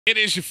It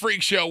is your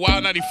freak show,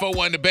 Wild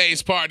 94.1 The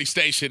Bay's party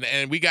station,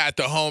 and we got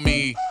the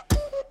homie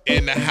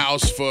in the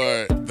house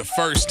for the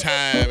first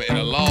time in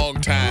a long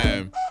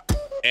time,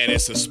 and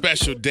it's a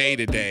special day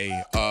today.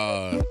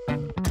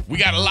 We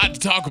got a lot to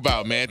talk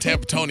about, man.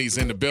 Tampa Tony's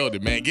in the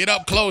building, man. Get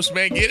up close,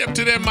 man. Get up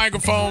to that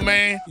microphone,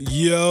 man.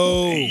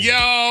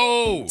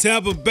 Yo.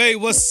 Tampa Bay,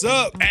 what's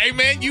up? Hey,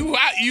 man,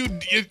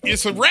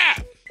 it's a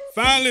wrap.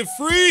 Finally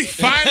free.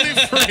 Finally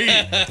free.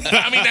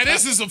 I mean, now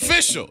this is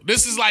official.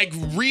 This is like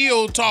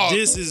real talk.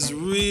 This is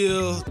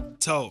real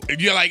talk.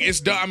 You're like, it's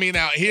done. I mean,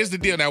 now, here's the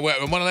deal. Now, I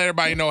want to let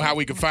everybody know how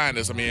we can find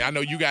us. I mean, I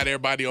know you got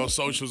everybody on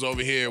socials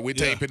over here. We're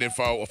taping it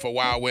for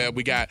Wild Web.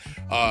 We got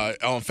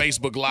on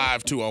Facebook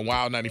Live, too, on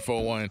Wild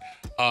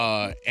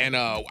 94.1. And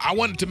I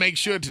wanted to make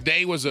sure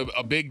today was a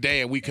big day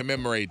and we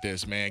commemorate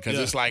this, man, because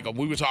it's like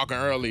we were talking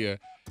earlier,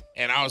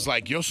 and I was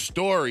like, your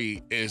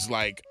story is,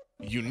 like,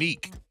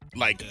 unique.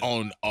 Like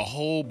on a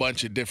whole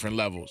bunch of different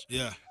levels.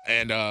 Yeah.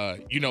 And,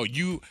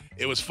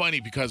 it was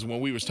funny because when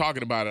we was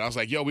talking about it, I was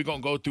like, yo, we're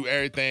going to go through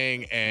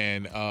everything.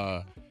 And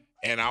I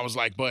was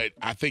like, but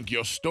I think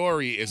your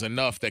story is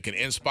enough that can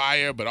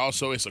inspire, but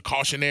also it's a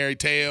cautionary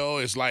tale.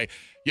 It's like,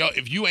 yo,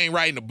 if you ain't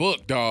writing a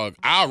book, dog,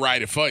 I'll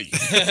write it for you.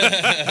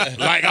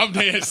 Like, I'm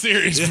dead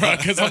serious, bro,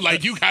 because I'm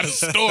like, you got a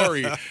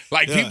story.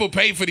 Like, people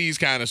pay for these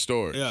kind of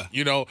stories,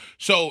 you know?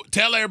 So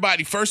tell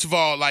everybody, first of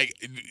all, like,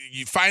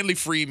 you finally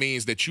free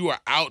means that you are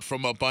out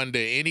from up under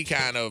any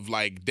kind of,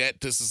 like,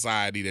 debt to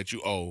society that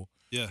you owe.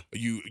 Yeah.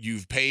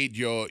 You've paid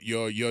your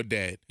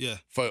debt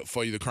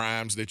for the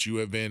crimes that you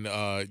have been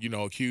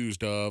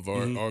accused of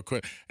or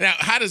quit. Now,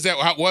 how does that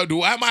what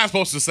am I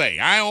supposed to say?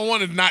 I don't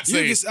want to not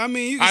say you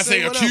can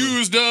say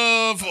accused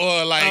of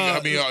or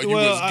like you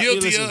was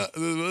guilty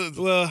of.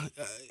 Well,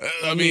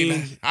 I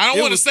mean, I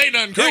don't want to say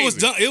nothing crazy.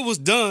 It was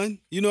done.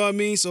 You know what I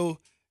mean? So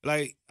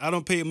like I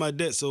don't pay my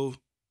debt, so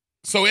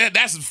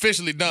that's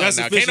officially done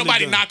now. Can't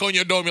nobody knock on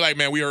your door and be like,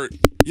 man, we heard.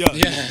 Yeah.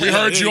 We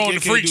heard you on the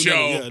freak show.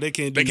 Yeah, they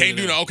can't do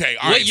that. Okay.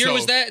 All what right, year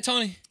was that,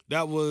 Tony?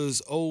 That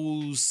was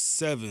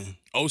 07.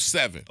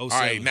 07. All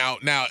right. Now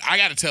I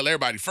got to tell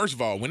everybody, first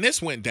of all, when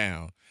this went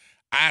down,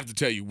 I have to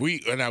tell you,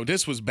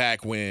 this was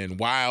back when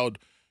Wild,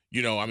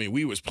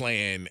 we was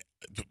playing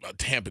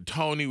Tampa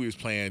Tony, we was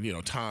playing,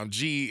 Tom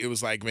G. It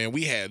was like, man,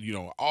 we had,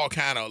 all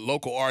kind of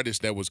local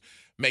artists that was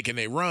making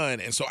a run.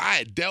 And so I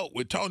had dealt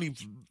with Tony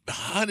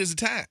hundreds of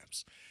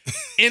times.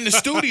 In the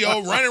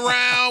studio, running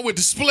around with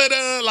the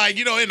splitter, like,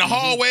 in the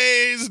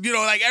hallways,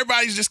 like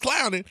everybody's just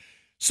clowning.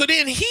 So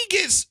then he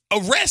gets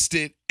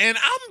arrested, and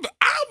I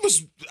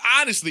was,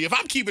 honestly, if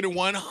I'm keeping it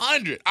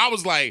 100, I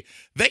was like,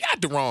 they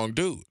got the wrong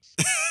dude.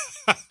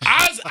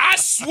 I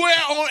swear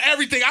on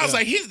everything. I was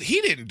like,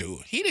 he didn't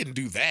do it. He didn't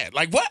do that.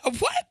 Like, what?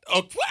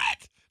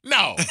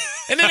 No.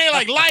 And then they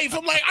like, Life.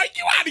 I'm like, are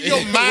you out of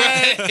your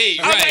mind?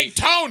 I'm like,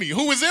 Tony,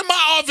 who was in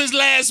my office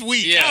last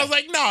week. Yeah. I was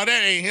like, no,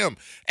 that ain't him.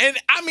 And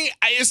I mean,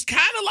 it's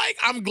kind of like,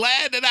 I'm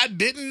glad that I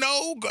didn't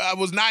know. I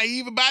was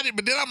naive about it.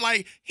 But then I'm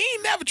like, he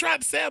ain't never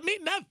tried to sell me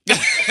nothing.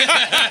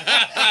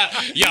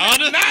 Your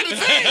Honor? Not a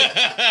thing.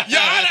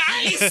 Your Honor,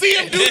 I ain't see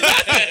him do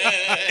nothing.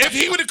 If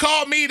he would have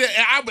called me,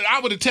 I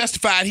would have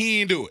testified he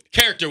ain't do it.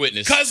 Character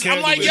witness. Because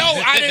I'm like, yo,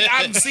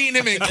 I've seen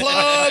him in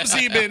clubs.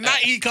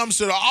 He comes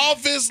to the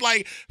office,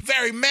 like,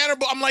 very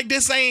mannerable. I'm like,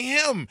 this ain't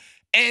him.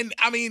 And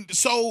I mean,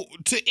 so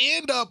to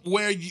end up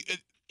where you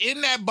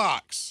in that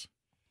box,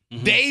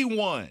 day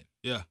one,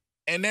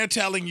 and they're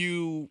telling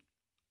you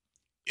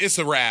it's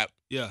a wrap.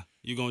 Yeah,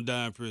 you're gonna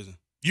die in prison.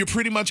 You're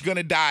pretty much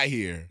gonna die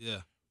here.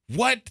 Yeah.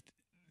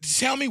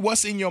 Tell me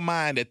what's in your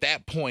mind at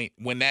that point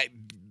when that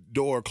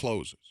door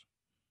closes.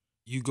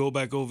 You go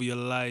back over your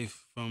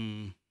life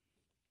from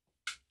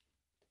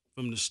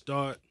the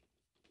start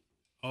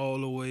all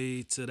the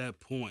way to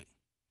that point.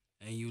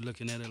 And you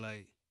looking at it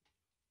like,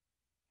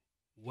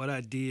 what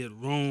I did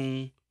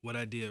wrong, what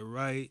I did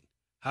right,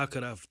 how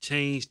could I have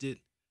changed it,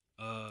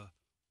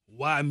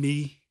 why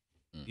me,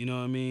 you know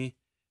what I mean?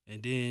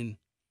 And then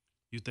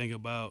you think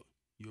about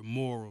your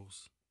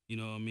morals, you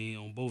know what I mean,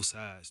 on both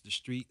sides, the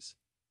streets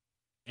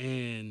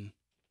and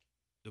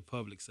the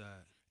public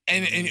side.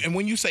 And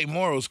when you say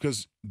morals,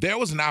 because there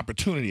was an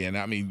opportunity, and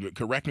I mean,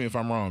 correct me if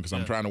I'm wrong, because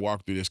I'm trying to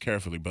walk through this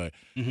carefully, but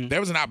there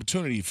was an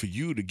opportunity for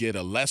you to get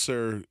a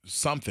lesser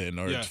something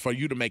or for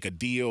you to make a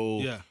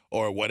deal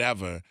or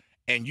whatever,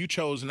 and you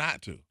chose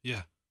not to.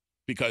 Yeah.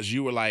 Because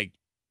you were like,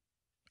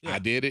 I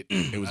did it.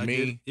 It was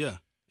me. Yeah.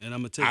 And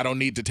I'm going to take I don't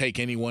need to take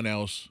anyone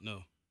else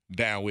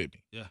down with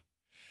me. Yeah.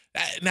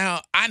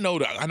 Now, I know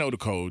the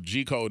code.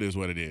 G code is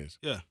what it is.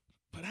 Yeah.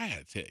 But I got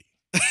to tell you.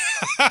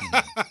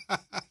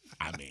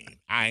 I mean,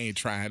 I ain't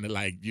trying to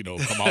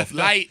come off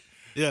light.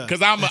 Yeah.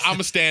 Because I'm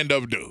a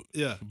stand-up dude.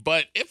 Yeah.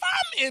 But if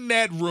I'm in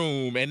that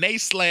room and they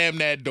slam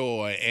that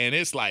door and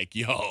it's like,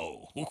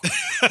 yo.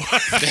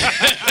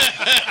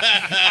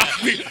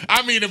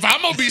 I mean, if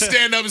I'm going to be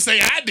standing up and say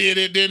I did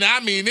it, then I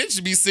mean, it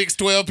should be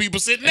 12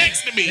 people sitting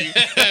next to me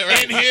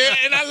in here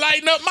and I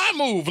lighten up my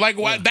move. Like,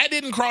 that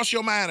didn't cross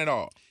your mind at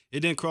all.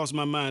 It didn't cross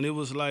my mind. It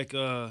was like,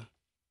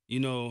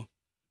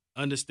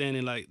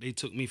 understanding like they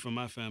took me from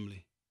my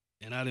family.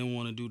 And I didn't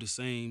want to do the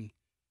same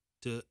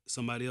to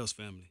somebody else's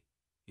family.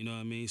 You know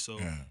what I mean? So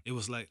Yeah. it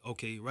was like,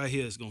 okay, right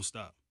here it's gonna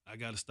stop. I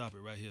gotta stop it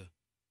right here.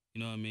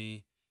 You know what I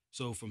mean?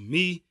 So from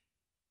me,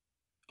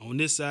 on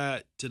this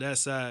side to that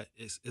side,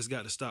 it's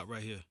got to stop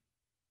right here.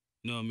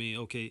 You know what I mean?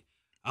 Okay,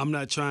 I'm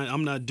not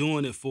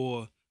doing it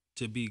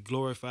to be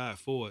glorified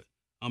for it.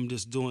 I'm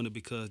just doing it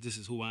because this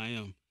is who I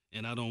am,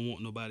 and I don't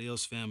want nobody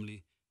else's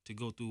family to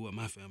go through what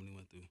my family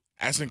went through.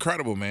 That's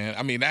incredible, man.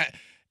 I mean that,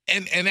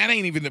 and that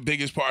ain't even the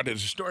biggest part of the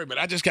story. But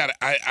I just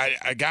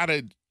I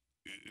gotta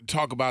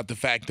talk about the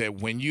fact that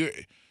when you're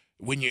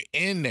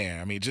in there,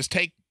 I mean, just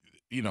take,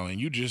 and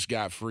you just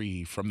got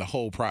free from the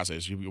whole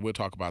process. We'll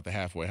talk about the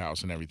halfway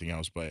house and everything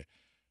else, but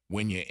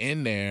when you're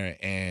in there,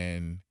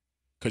 and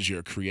because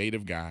you're a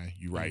creative guy,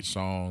 you write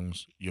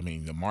songs.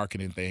 The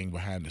marketing thing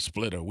behind the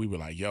splitter, we were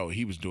like, yo,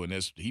 he was doing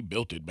this. He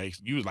built it.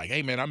 Basically, you was like,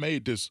 hey man, I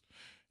made this.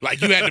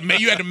 Like you had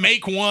to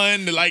make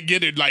one to like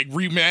get it like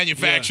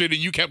remanufactured, and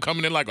you kept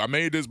coming in like, I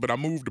made this, but I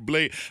moved the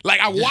blade. Like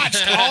I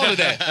watched all of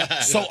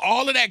that. So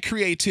all of that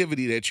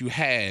creativity that you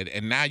had,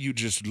 and now you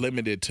just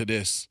limited to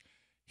this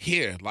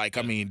here. Like,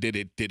 I mean, did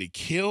it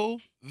kill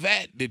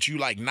that? Did you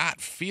like not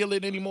feel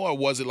it anymore, or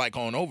was it like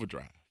on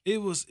overdrive?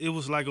 It was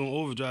like on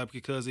overdrive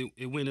because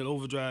it went in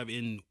overdrive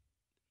in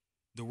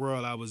the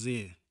world I was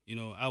in.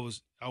 I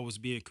was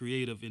being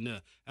creative in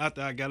there.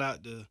 After I got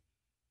out the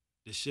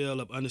shell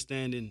of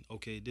understanding,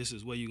 okay, this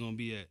is where you're gonna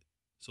be at.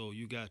 So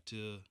you got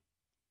to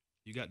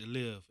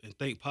live and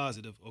think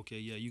positive. Okay,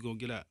 yeah, you're gonna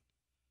get out.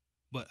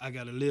 But I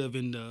gotta live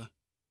in the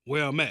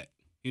where I'm at.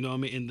 You know what I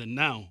mean? In the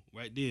now,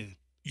 right then.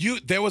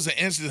 There was an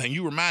incident, and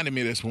you reminded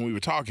me of this when we were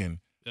talking.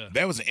 Yeah.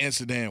 There was an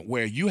incident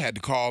where you had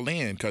to call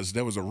in because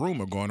there was a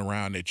rumor going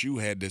around that you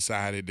had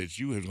decided that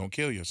you was gonna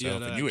kill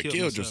yourself, and you had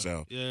killed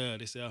yourself. Yeah,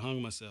 they said I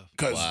hung myself.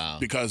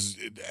 Because,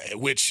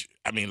 which,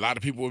 I mean, a lot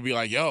of people would be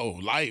like, yo,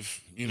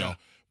 life, know.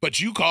 But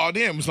you called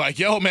in, was like,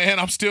 yo, man,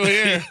 I'm still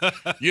here.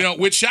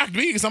 Which shocked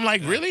me because I'm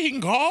like, really? He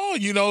can call?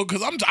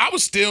 Because I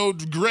was still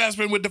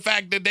grasping with the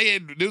fact that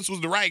this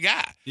was the right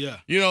guy. Yeah.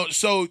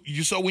 So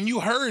when you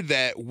heard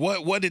that,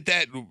 what did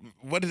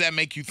that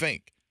make you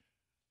think?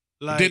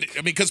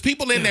 Like, because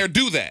people in there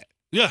do that.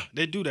 Yeah,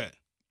 they do that.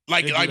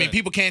 Like,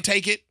 people can't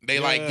take it. They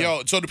like,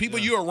 yo. So the people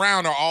you're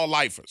around are all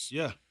lifers.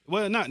 Yeah.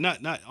 Well,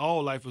 not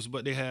all lifers,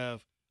 but they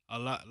have a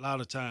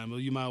lot of time.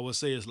 You might as well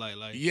say it's like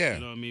yeah.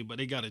 You know what I mean? But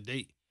they got a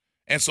date.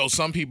 And so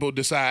some people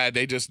decide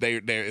it's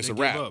a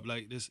wrap. Up.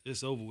 Like this,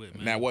 it's over with,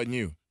 man. That wasn't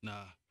you.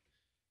 Nah.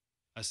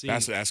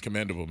 That's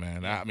commendable,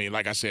 man. I mean,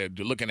 like I said,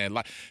 looking at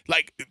like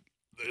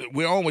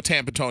we're on with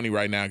Tampa Tony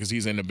right now because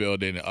he's in the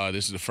building.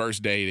 This is the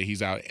first day that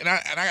he's out, and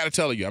I got to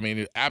tell you, I mean,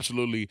 it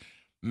absolutely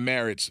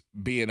merits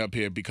being up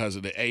here because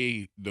of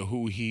the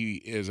who he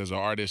is as an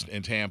artist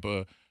in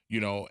Tampa,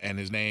 and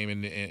his name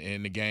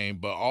in the game,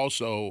 but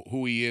also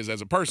who he is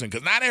as a person.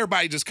 Because not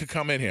everybody just could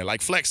come in here.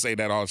 Like Flex say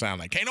that all the time.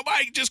 Like, can't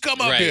nobody just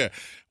come up here.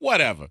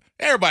 Whatever.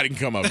 Everybody can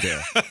come up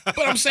there.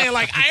 But I'm saying,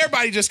 like,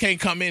 everybody just can't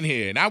come in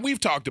here. Now,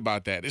 we've talked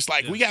about that. It's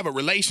like we have a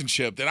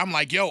relationship that I'm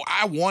like, yo,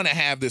 I want to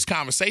have this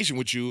conversation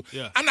with you.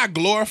 Yeah. I'm not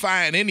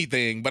glorifying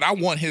anything, but I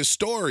want his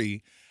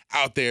story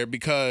out there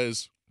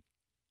because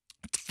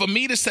for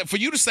you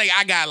to say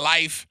I got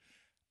life,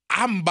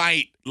 I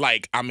might,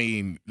 like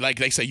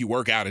they say you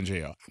work out in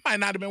jail. I might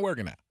not have been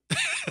working out.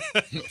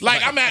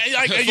 Like, I'm at,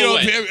 like,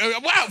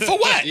 wow, for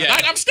what? Yeah.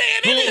 Like, I'm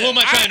staying in here. Who am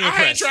I trying to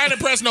impress? I ain't trying to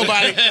impress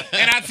nobody.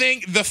 And I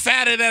think the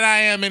fatter that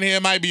I am in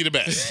here might be the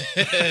best.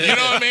 You know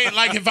what I mean?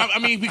 Like,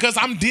 because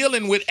I'm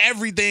dealing with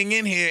everything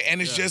in here,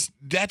 and it's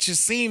that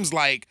just seems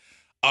like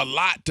a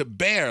lot to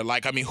bear.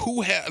 Like, I mean,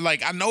 I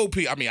know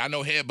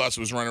Headbuster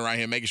was running around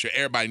here making sure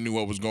everybody knew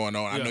what was going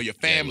on. I know your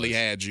family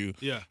had you.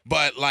 Yeah.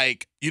 But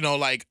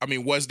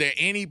was there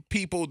any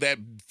people that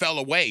fell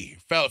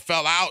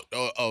out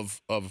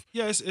of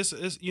yeah,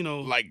 it's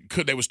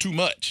like, there was too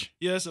much?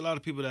 Yeah, it's a lot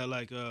of people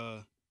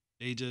that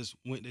they just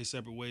went their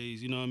separate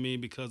ways, you know what I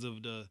mean, because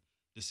of the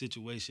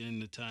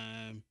situation, the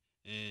time,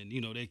 and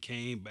they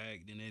came back,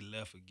 then they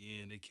left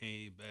again, they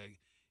came back,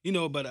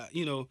 but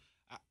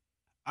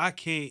I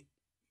can't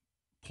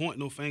point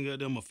no finger at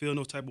them or feel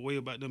no type of way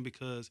about them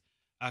because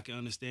I can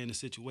understand the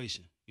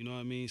situation. You know what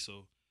I mean?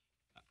 So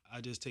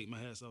I just take my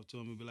hats off to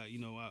them and be like,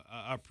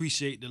 I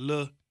appreciate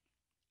the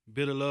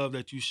bit of love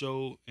that you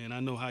showed, and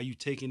I know how you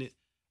taking it.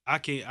 I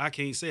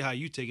can't say how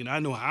you taking it. I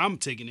know how I'm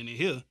taking it in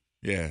here.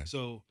 Yeah.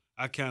 So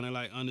I kind of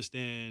like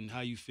understand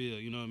how you feel.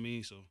 You know what I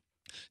mean? So.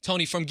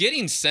 Tony, from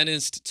getting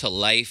sentenced to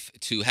life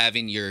to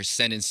having your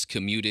sentence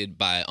commuted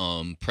by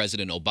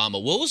President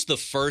Obama, what was the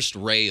first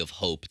ray of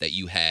hope that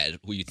you had?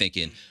 Were you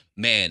thinking,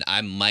 man,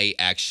 I might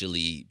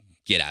actually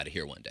get out of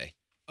here one day?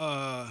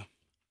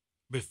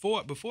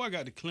 Before I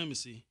got to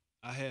clemency,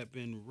 I had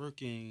been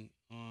working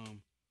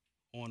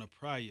on a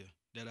prior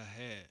that I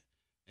had,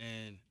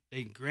 and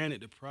they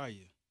granted the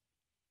prior.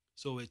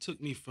 So it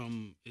took me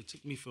from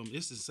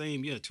it's the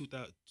same year,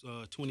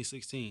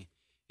 2016.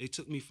 It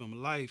took me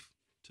from life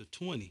to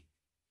 20.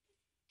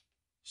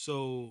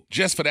 So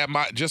just for that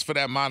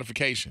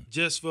modification,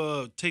 just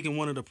for taking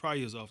one of the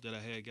priors off that I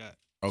had got.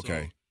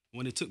 Okay. So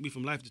when it took me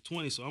from life to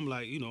 20, so I'm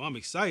like, I'm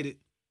excited.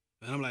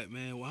 And I'm like,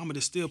 man, well, I'm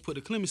gonna still put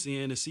the clemency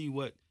in and see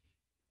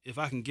if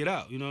I can get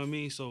out. You know what I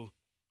mean? So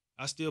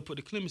I still put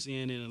the clemency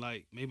in, and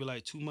like maybe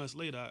like 2 months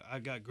later, I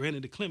got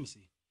granted the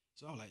clemency.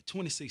 So I was like,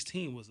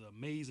 2016 was an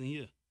amazing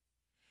year.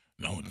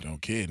 No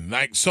kidding.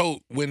 Like,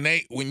 so when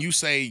you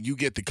say you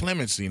get the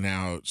clemency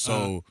now,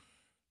 so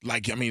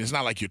like, I mean, it's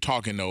not like you're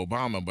talking to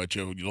Obama, but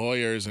your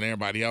lawyers and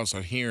everybody else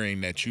are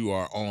hearing that you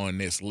are on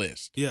this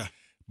list. Yeah.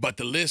 But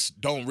the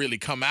list don't really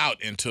come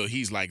out until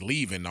he's like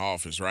leaving the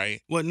office,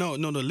 right? Well, no,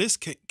 the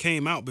list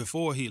came out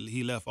before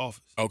he left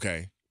office.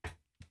 Okay.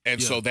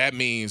 And so that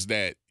means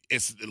that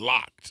it's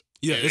locked.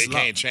 Yeah, it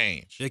can't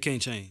change. It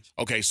can't change.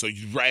 Okay, so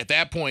at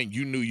that point,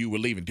 you knew you were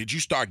leaving. Did you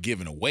start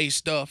giving away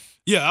stuff?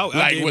 Yeah, I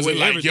was it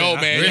like, everything. yo,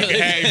 man,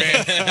 hey,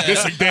 man,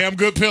 this is a damn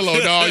good pillow,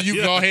 dog. You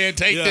go ahead and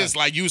take this.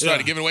 Like, you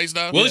started giving away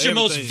stuff? What was your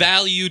most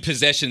valued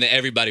possession that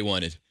everybody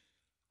wanted?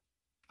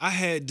 I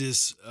had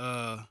this,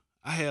 I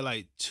had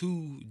like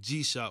 2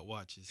 G-Shock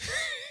watches.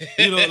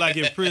 You know, like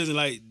in prison,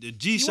 like the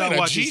G-Shock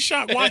watches. You had a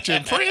G-Shock watch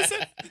in prison?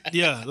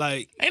 Yeah,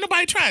 like. Ain't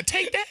nobody trying to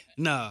take that?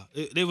 Nah,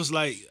 it was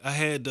like I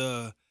had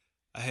the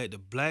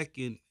black,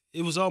 and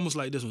it was almost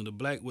like this one, the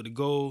black with the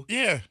gold.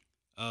 Yeah.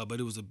 But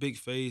it was a big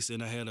face,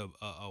 and I had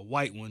a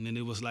white one, and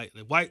it was like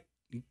the white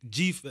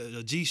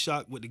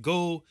G-Shock with the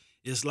gold.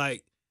 It's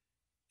like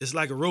a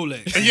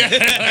Rolex. Yeah,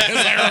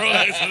 it's like a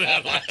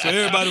Rolex. So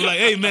everybody was like,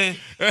 "Hey man,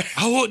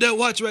 I want that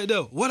watch right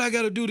there. What I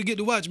got to do to get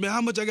the watch, man?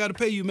 How much I got to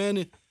pay you, man?"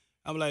 And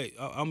I'm like,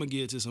 "I'm gonna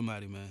give it to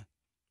somebody, man."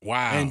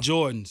 Wow. And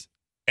Jordans.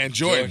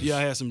 Yeah,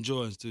 I had some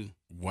Jordans too.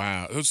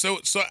 Wow. So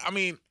I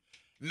mean.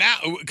 Now,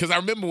 because I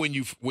remember when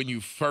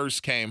you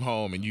first came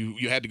home and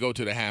you had to go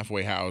to the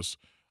halfway house,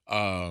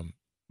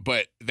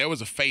 but there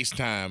was a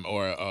FaceTime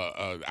or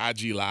a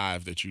IG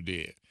Live that you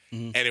did,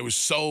 and it was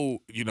so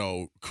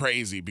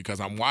crazy because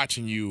I'm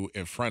watching you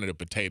in front of the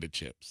potato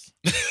chips,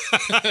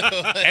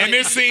 and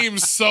it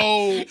seems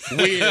so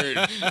weird,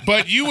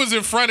 but you was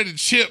in front of the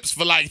chips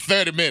for like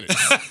 30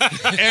 minutes,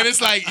 and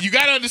it's like you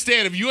got to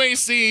understand if you ain't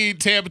seen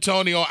Tampa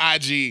Tony on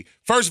IG,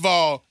 first of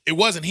all, it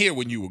wasn't here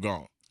when you were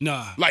gone.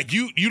 Nah. Like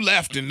you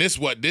left and this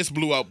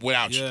blew up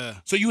without you.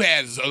 So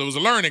it was a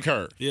learning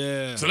curve.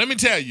 Yeah. So let me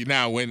tell you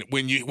now,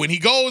 when he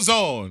goes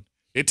on,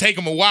 it take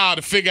him a while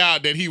to figure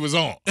out that he was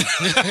on.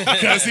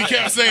 Because he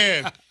kept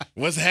saying,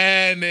 "What's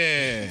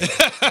happening?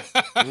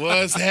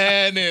 What's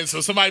happening?" So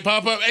somebody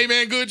pop up, "Hey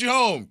man, good you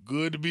home."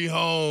 "Good to be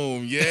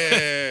home."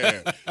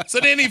 Yeah.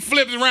 So then he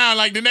flipped around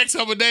like the next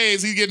couple of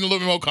days, he's getting a little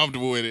bit more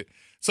comfortable with it.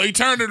 So he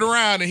turned it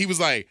around and he was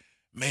like,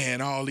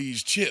 "Man, all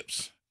these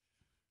chips.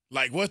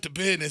 Like what the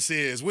business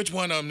is, which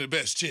one of them the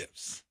best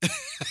chips?"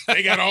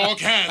 They got all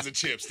kinds of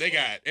chips.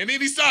 And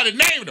then he started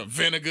naming them.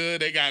 Vinegar,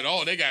 they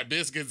got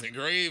biscuits and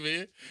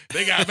gravy.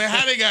 They got, man,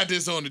 how they got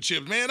this on the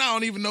chips? Man, I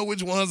don't even know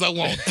which ones I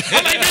want.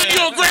 I'm like, man, you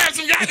gonna grab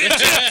some goddamn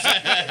chips.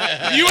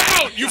 You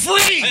out, you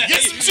free.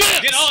 Get some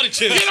chips. Get all the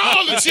chips. Get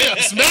all the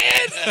chips,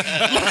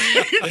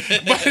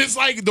 man. But it's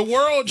like the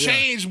world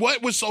changed.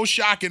 What was so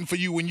shocking for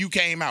you when you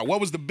came out?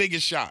 What was the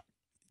biggest shock?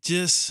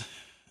 Just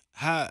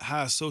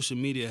how social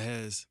media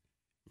has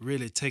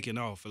really taken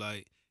off.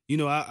 Like,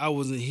 I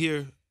wasn't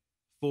here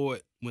for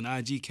it when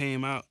IG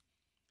came out,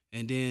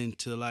 and then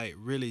to like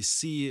really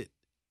see it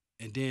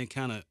and then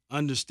kind of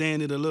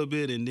understand it a little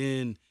bit, and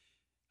then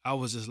I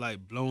was just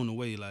like blown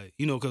away, like,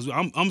 because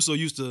I'm so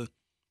used to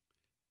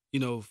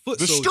foot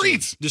the soldiers.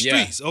 streets. The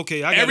streets.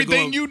 Okay, I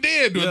everything you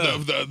did,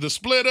 the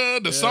splitter,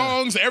 the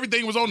songs,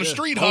 everything was on the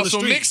street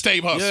hustle,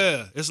 mixtape hustle.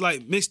 Yeah, it's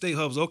like mixtape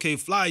hustle. Okay,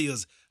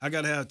 flyers. I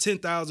gotta have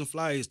 10,000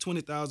 flyers,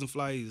 20,000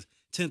 flyers,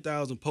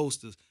 10,000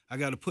 posters. I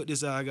gotta put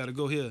this out. I gotta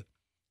go here,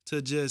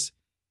 to just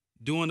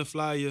doing the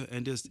flyer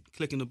and just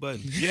clicking the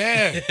button.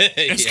 Yeah,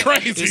 it's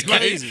crazy. It's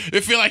crazy. Like,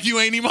 it feel like you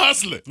ain't even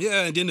hustling.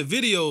 Yeah, and then the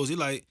videos. You're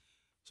like,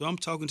 so I'm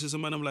talking to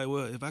somebody. I'm like,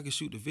 well, if I could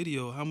shoot the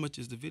video, how much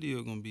is the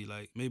video gonna be?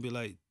 Like maybe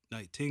like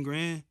 10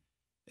 grand.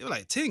 They were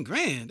like 10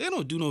 grand. They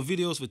don't do no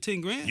videos for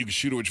 10 grand. You can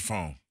shoot it with your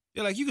phone.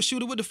 They're like, you can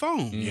shoot it with the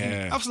phone.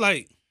 Yeah. I was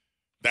like,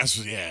 I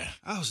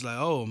was like,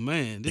 oh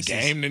man, the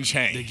game didn't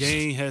change. The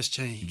game has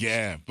changed.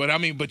 Yeah,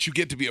 but you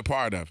get to be a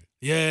part of it.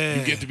 Yeah,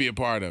 you get to be a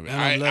part of it. And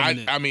I'm loving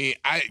it. I mean,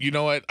 you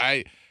know what?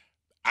 I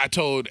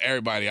told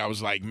everybody, I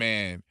was like,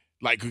 man,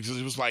 like, because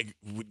it was like,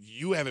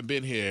 you haven't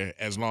been here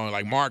as long.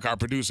 Like Mark, our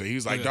producer, he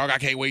was like, dog, I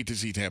can't wait to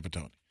see Tampa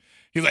Tony.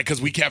 He's like,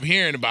 because we kept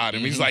hearing about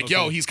him. He's like,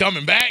 yo, he's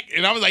coming back.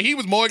 And I was like, he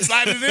was more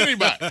excited than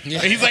anybody. And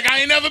he's like,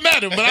 I ain't never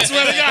met him, but I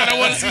swear to God, I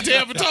want to see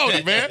Tampa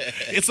Tony, man.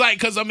 It's like,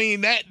 because, I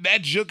mean,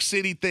 that Juke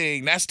City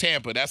thing, that's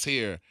Tampa, that's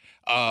here.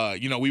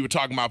 We were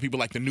talking about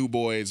people like the New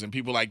Boys and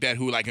people like that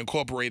who like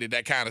incorporated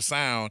that kind of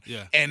sound.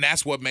 Yeah. And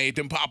that's what made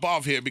them pop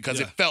off here because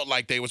it felt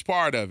like they was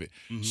part of it.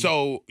 Mm-hmm.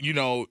 So,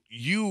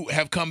 you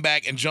have come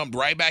back and jumped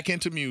right back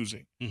into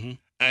music,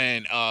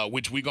 and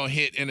which we're going to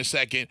hit in a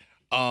second.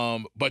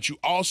 But you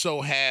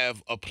also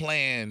have a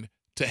plan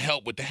to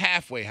help with the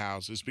halfway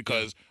houses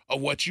because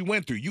of what you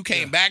went through. You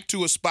came back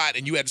to a spot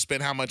and you had to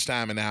spend how much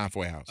time in the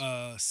halfway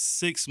house?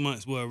 6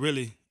 months. Well,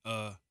 really,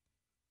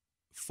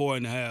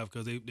 4.5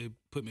 because they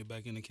put me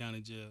back in the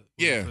county jail.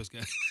 Yeah. I first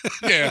got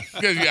Yeah,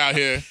 because you out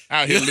here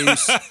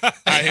loose,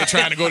 out here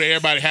trying to go to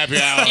everybody happy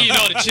hour. Eating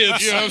all the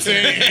chips. You know what I'm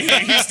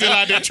saying? He's still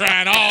out there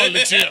trying all the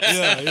chips.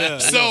 Yeah.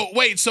 So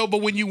wait,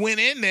 but when you went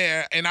in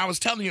there, and I was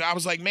telling you, I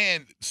was like,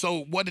 man,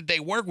 so what did they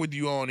work with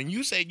you on? And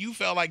you said you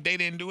felt like they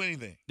didn't do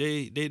anything.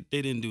 They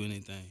didn't do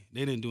anything.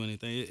 They didn't do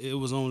anything. It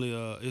was only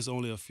it's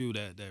only a few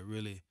that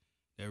really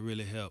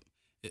helped.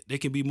 They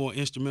can be more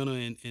instrumental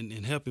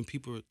in helping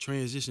people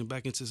transition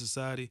back into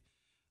society,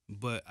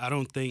 but I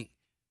don't think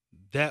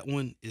that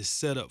one is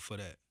set up for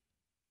that.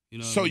 You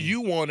know. So what I mean?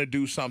 you want to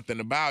do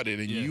something about it,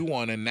 and Yeah. you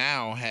want to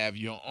now have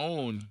your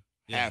own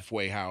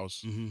halfway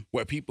house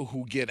where people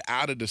who get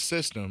out of the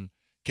system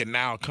can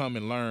now come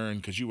and learn,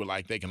 because you were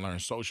like, they can learn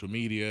social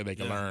media, they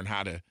can learn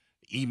how to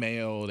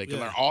email, they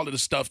can learn all of the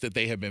stuff that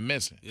they have been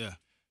missing. Yeah.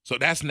 So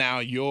that's now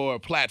your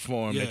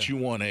platform that you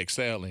want to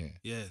excel in.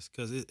 Yes,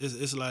 because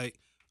it's like,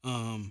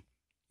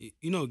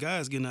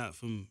 guys getting out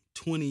from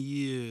 20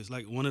 years.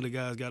 Like one of the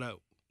guys got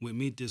out with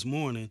me this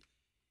morning,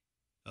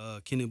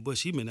 Kenny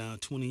Bush. He been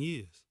out 20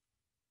 years.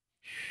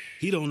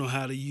 He don't know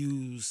how to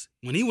use.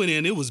 When he went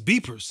in, it was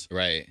beepers.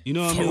 Right. You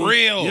know what I For mean?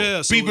 real.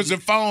 Yeah. So beepers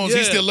and phones. Yeah.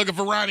 He's still looking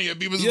for Ronnie at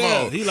beepers and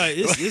Yeah. phones. He like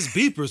it's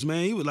beepers,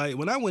 man. He was like,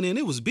 when I went in,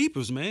 it was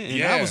beepers, man.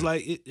 And I was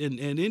like, and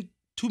then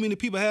too many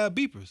people have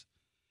beepers.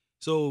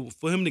 So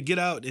for him to get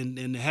out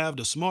and have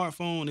the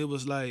smartphone, it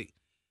was like,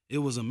 it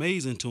was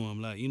amazing to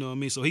him. Like, you know what I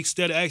mean? So he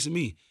started asking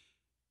me,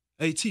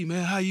 "Hey T,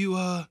 man, how you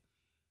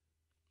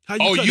cut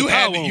the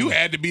power on?" You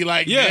had to be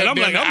like, and I'm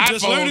like, I'm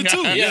just learning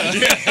too. Yeah.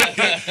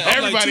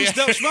 I'm like 2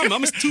 steps from him.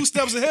 I'm 2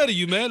 steps ahead of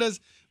you, man.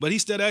 But he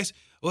started asking,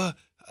 "Well,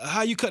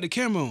 how you cut the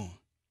camera on?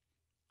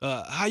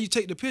 How you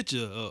take the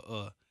picture?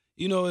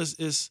 It's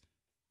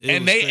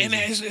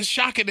it's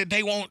shocking that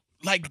they won't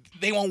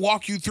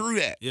walk you through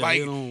that. Yeah, like,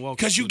 they don't walk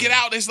because you you through get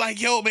that. out, it's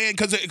like, yo, man,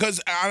 because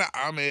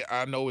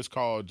I know it's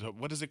called,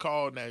 what is it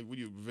called now?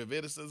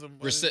 Recidivism?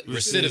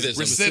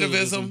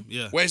 Recidivism.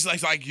 Yeah. Where it's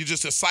like you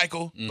just a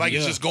cycle, like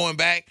it's just going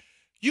back.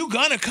 You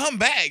gonna come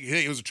back.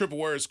 Hey, it was a triple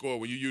word score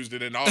when you used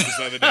it in the office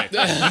the other day.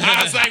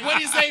 I was like, what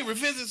do you say?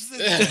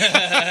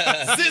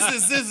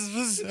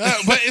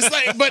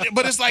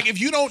 But it's like if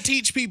you don't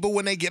teach people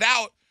when they get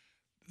out,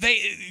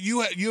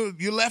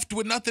 you're left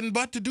with nothing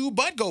but to do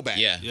but go back.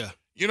 Yeah.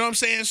 You know what I'm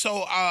saying?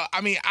 So,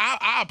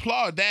 I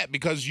applaud that,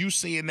 because you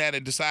seeing that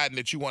and deciding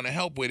that you want to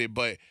help with it.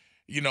 But,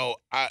 you're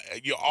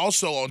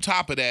also on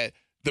top of that,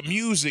 the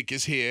music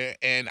is here,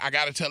 and I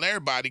got to tell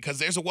everybody, because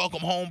there's a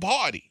welcome home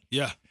party.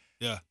 Yeah.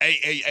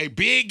 A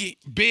big,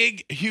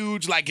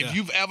 huge, like if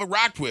you've ever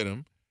rocked with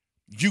them,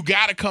 you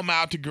got to come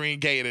out to Green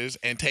Gators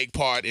and take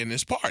part in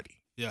this party.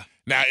 Yeah.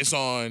 Now, it's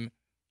on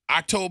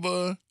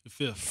October The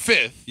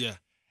 5th. Yeah.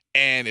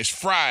 And it's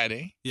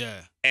Friday.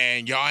 Yeah.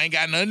 And y'all ain't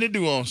got nothing to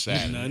do on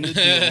Saturday. Nothing to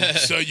do.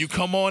 So you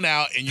come on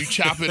out and you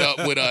chop it up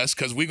with us,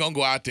 because we're going to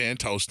go out there and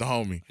toast the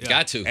homie. Yeah.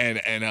 Got to.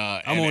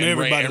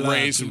 And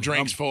raise some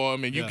drinks for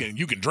him. And you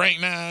can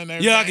drink now and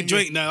everything. Yeah, I can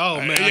drink now. Oh,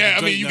 man.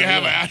 You can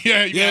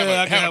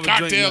have a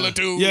cocktail or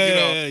two.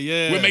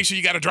 Yeah. We'll make sure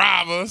you got a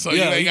driver, so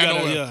you ain't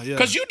got no.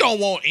 Because you don't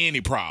want any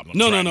problems.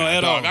 No, right now,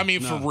 at dog. all. I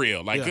mean, for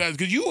real. Like,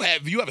 because you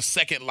have a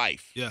second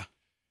life. Yeah.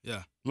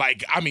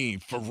 Like, I mean,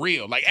 for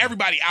real. Like,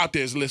 everybody out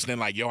there is listening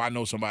like, yo, I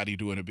know somebody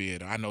doing a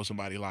bid, or I know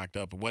somebody locked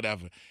up or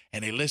whatever.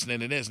 And they listening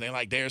to this, and they're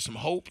like, there's some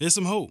hope. There's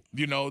some hope.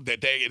 That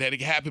it can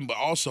happen. But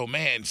also,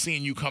 man,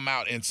 seeing you come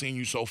out and seeing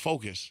you so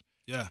focused,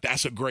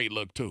 that's a great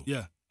look, too.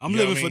 Yeah. I'm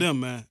living for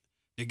them, man.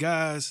 The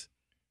guys,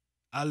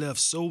 I left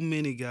so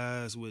many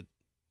guys with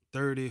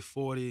 30,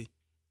 40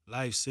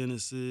 life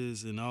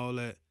sentences and all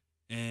that.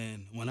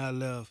 And when I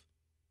left,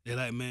 they're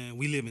like, man,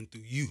 we living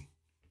through you.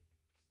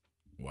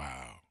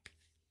 Wow.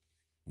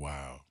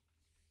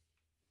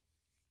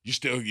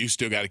 You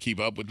still got to keep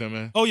up with them,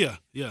 man? Oh, yeah.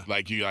 You're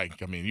going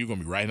to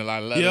be writing a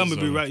lot of letters? Yeah, I'm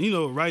going to be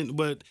writing.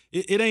 But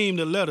it ain't even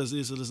the letters.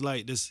 It's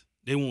like this.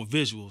 They want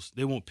visuals.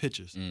 They want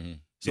pictures. Mm-hmm.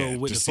 So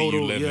with the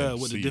photo,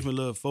 with the different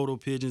little photo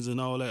pigeons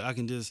and all that, I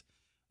can just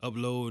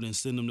upload and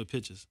send them the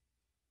pictures.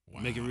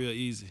 Wow. Make it real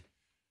easy.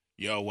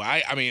 Yo, well,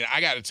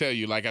 I got to tell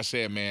you, like I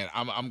said, man,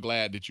 I'm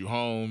glad that you're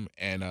home,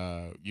 and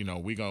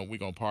we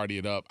gonna party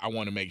it up. I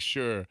want to make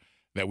sure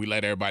that we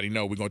let everybody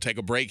know we're gonna take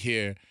a break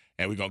here,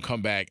 and we're gonna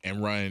come back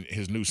and run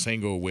his new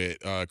single with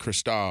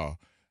Cristal,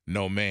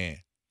 No Man.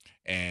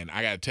 And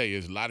I got to tell you,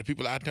 there's a lot of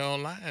people out there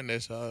online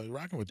that's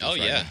rocking with this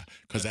now.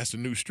 Because that's the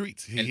new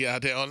streets. He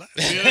out there online.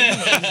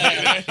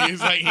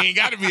 He's like, he ain't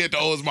got to be at the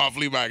Oldsmar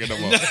Flea Market no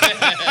more.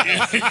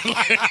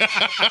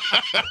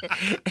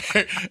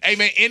 Hey,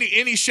 man,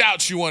 any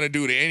shouts you want to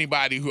do to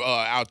anybody who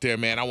out there,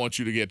 man, I want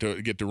you to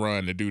get to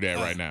run to do that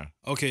right now.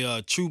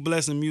 Okay, True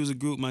Blessing Music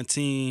Group, my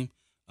team,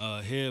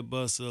 Head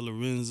Buster,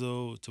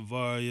 Lorenzo,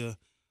 Tavaria,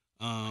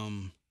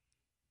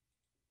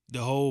 the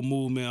whole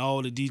movement,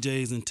 all the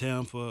DJs in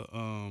Tampa.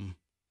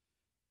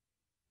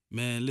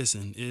 Man,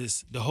 listen,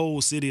 it's the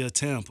whole city of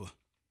Tampa.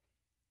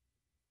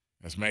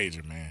 That's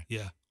major, man.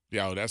 Yeah.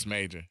 Yo, that's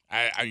major.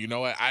 I you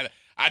know what?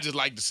 I just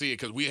like to see it,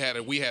 because we had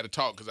a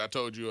talk, because I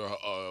told you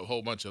a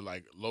whole bunch of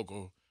like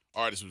local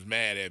artists was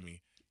mad at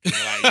me And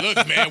they're like,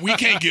 look, man, we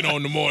can't get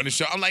on the morning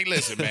show. I'm like,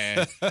 listen,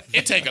 man,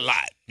 it take a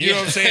lot. You know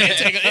what I'm saying?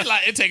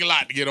 It take a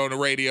lot to get on the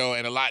radio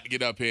and a lot to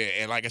get up here.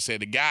 And like I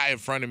said, the guy in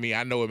front of me,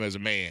 I know him as a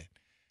man.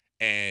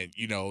 And,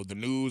 you know, the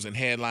news and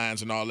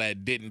headlines and all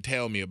that didn't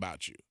tell me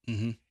about you.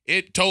 Mm-hmm.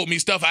 It told me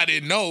stuff I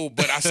didn't know,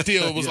 but I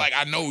still was like,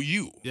 I know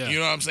you. Yeah. You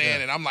know what I'm saying?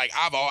 Yeah. And I'm like,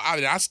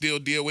 I still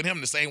deal with him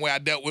the same way I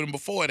dealt with him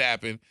before it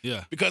happened.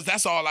 Yeah. Because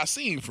that's all I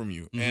seen from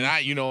you.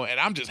 Mm-hmm. And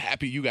I'm just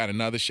happy you got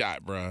another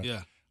shot, bro.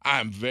 Yeah.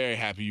 I'm very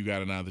happy you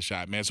got another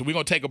shot, man. So we're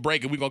going to take a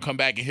break, and we're going to come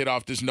back and hit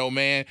off this No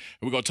Man. And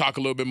we're going to talk a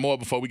little bit more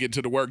before we get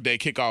to the workday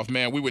kickoff,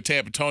 man. We with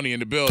Tampa Tony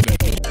in the building.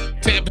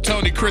 Tampa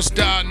Tony, Chris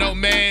Starr, No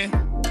Man.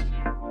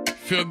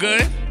 Feel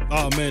good?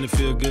 Oh, man, it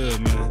feel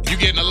good, man. You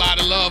getting a lot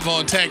of love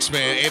on text,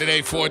 man.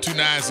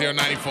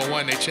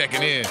 888-429-0941. They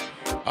checking in.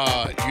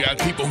 You got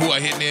people who are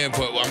hitting in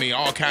for,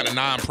 all kind of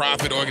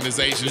non-profit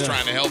organizations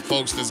trying to help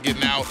folks that's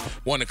getting out,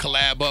 want to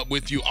collab up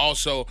with you.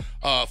 Also,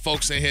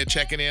 folks in here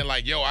checking in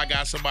like, yo, I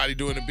got somebody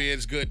doing the bid.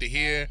 It's good to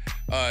hear.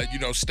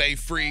 Stay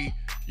free.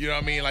 You know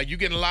what I mean? Like, you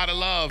getting a lot of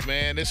love,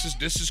 man. This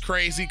is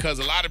crazy because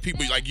a lot of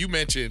people, like you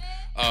mentioned,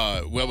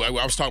 I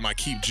was talking about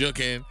Keep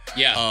Jukin'.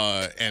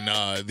 Yeah. And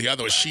the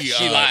other was She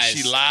Lies.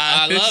 She Lies.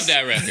 I love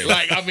that record.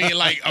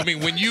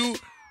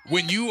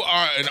 When you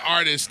are an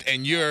artist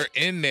and you're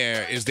in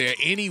there, is there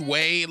any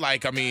way, on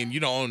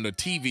the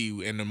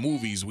TV and the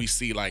movies, we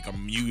see like a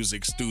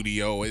music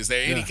studio. Is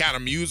there any kind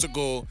of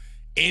musical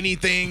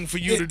anything for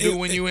you to do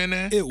when you in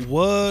there? It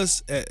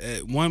was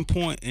at one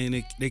point,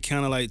 and they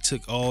kind of like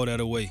took all that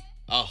away.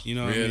 Oh, you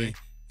know what really? I mean?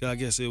 'Cause I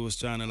guess it was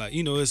trying to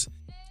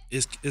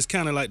it's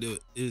kind of like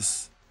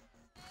it's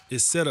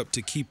set up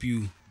to keep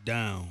you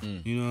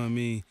down. You know what I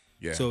mean?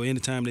 Yeah. So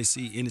anytime they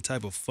see any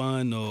type of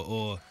fun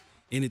or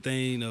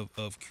anything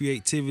of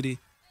creativity,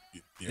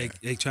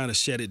 they trying to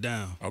shut it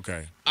down.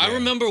 Okay. I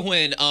remember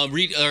when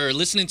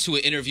listening to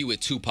an interview with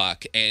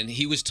Tupac, and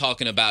he was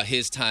talking about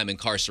his time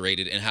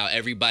incarcerated and how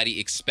everybody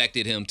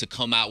expected him to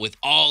come out with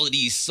all of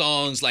these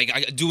songs,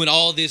 like doing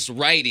all this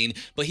writing,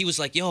 but he was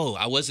like, yo,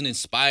 I wasn't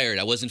inspired.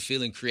 I wasn't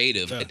feeling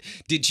creative. Yeah.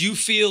 Did you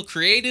feel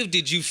creative?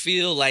 Did you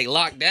feel like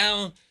locked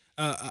down?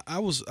 I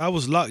was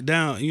locked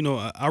down. You know,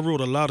 I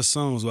wrote a lot of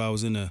songs while I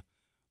was in there.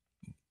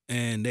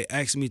 And they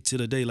asked me to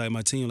the day, like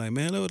my team, like,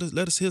 man,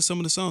 let us hear some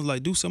of the songs,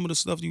 like do some of the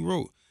stuff you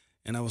wrote.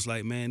 And I was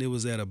like, man, it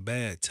was at a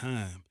bad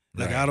time.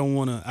 Like Right. I don't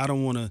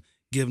wanna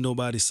give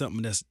nobody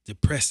something that's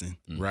depressing.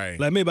 Right.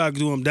 Like maybe I could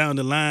do them down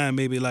the line,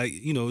 maybe like,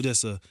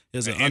 there's an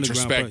underground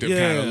introspective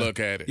part. kind of look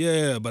at it.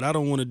 Yeah, but I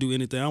don't want to do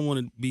anything. I want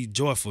to be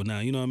joyful now.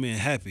 You know what I mean?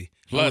 Happy.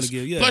 Plus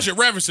your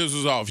references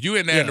was off. You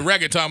in there in the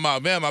record talking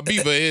about, man, my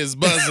Bieber is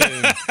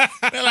buzzing.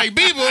 They're like,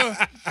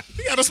 Bieber,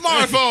 he got a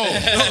smartphone.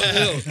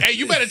 Hey,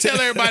 you better tell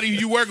everybody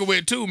you working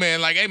with too,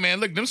 man. Like, hey, man,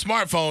 look, them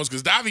smartphones,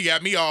 because Davi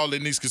got me all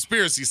in these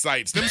conspiracy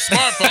sites. Them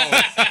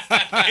smartphones,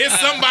 it's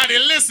somebody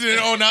listening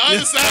on the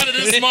other side of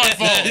this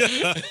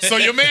smartphone. So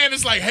your man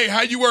is like, hey,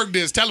 how you work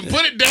this? Tell him,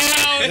 put it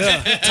down,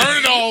 turn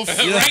it off.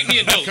 Write me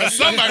a note. Because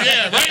somebody,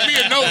 write me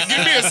a note. Give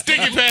me a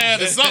sticky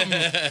pad or something.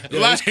 Yeah,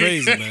 it's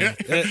crazy, man.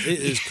 It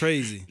is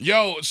crazy.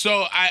 Yo,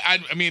 so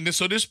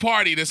so this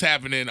party that's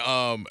happening,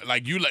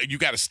 you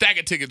got a stack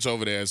of tickets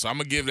over there, so I'm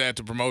gonna give that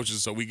to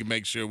promotions so we can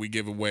make sure we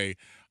give away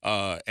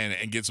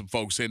and get some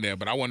folks in there.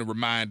 But I want to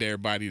remind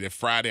everybody that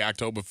Friday,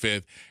 October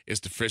 5th,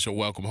 is the official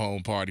welcome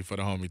home party for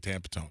the homie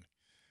Tampa Tony.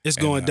 It's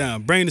going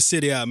down. Bring the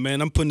city out, man.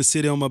 I'm putting the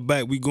city on my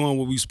back. We going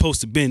where we supposed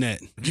to been at.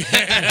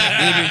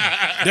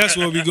 That's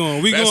where we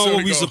going. We going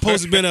where we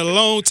supposed to been at a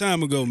long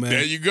time ago, man.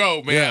 There you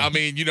go, man. Yeah. I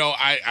mean,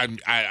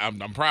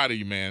 I'm proud of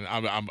you, man.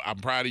 I'm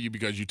proud of you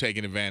because you're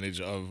taking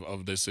advantage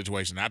of this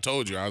situation. I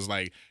told you, I was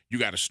like, you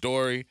got a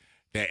story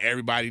that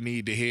everybody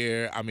need to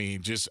hear.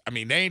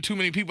 There ain't too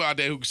many people out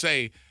there who can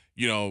say,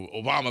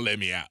 Obama let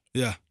me out.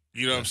 Yeah.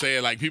 You know what I'm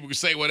saying? Like, people can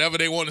say whatever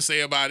they want to say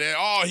about it.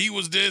 Oh, he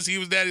was this, he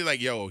was that. He's like,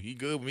 yo, he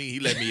good with me.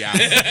 He let me out.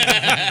 He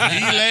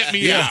let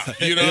me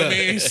out. You know what I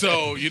mean?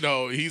 So,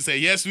 he said,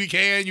 yes, we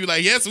can. You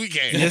like, yes, we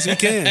can. Yes, we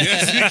can.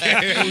 Yes, we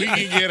can. We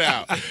can get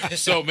out.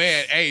 So,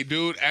 man, hey,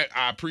 dude,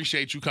 I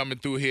appreciate you coming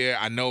through here.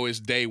 I know it's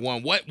day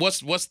one.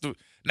 What's the,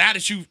 now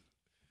that you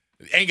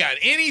ain't got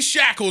any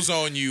shackles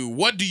on you,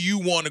 what do you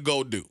want to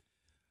go do?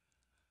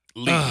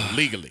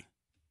 Legally.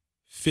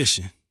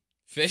 Fishing.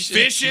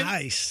 Fishing?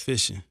 Nice.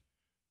 Fishing.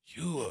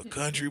 You a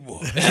country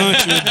boy.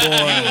 Country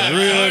boy.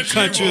 Real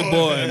country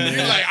boy, man.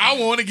 You're like, I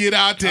want to get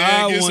out there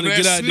I and want to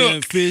get out there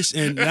and fish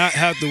and not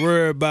have to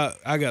worry about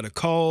I got to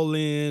call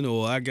in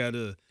or I got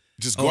to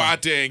just go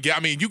out there and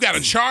get. You got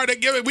a charter.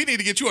 We need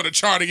to get you on a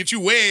charter. Get you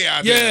way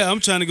out there. Yeah, I'm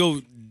trying to go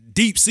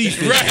deep sea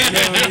fishing. Right. You know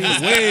what I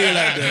mean? Way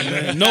like that,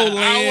 man. No land.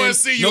 I want to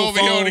see you no over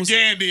here on the phones.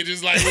 Gandhi,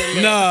 just like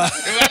Nah.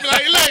 I'm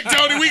like, look,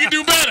 Tony, we can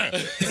do better.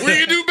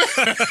 We can do better.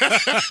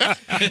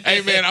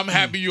 Hey, man, I'm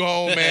happy you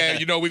home, man.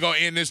 We're gonna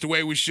end this the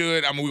way we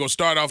should. We're gonna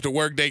start off the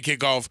workday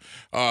kickoff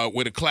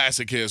with a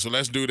classic here. So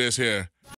let's do this here.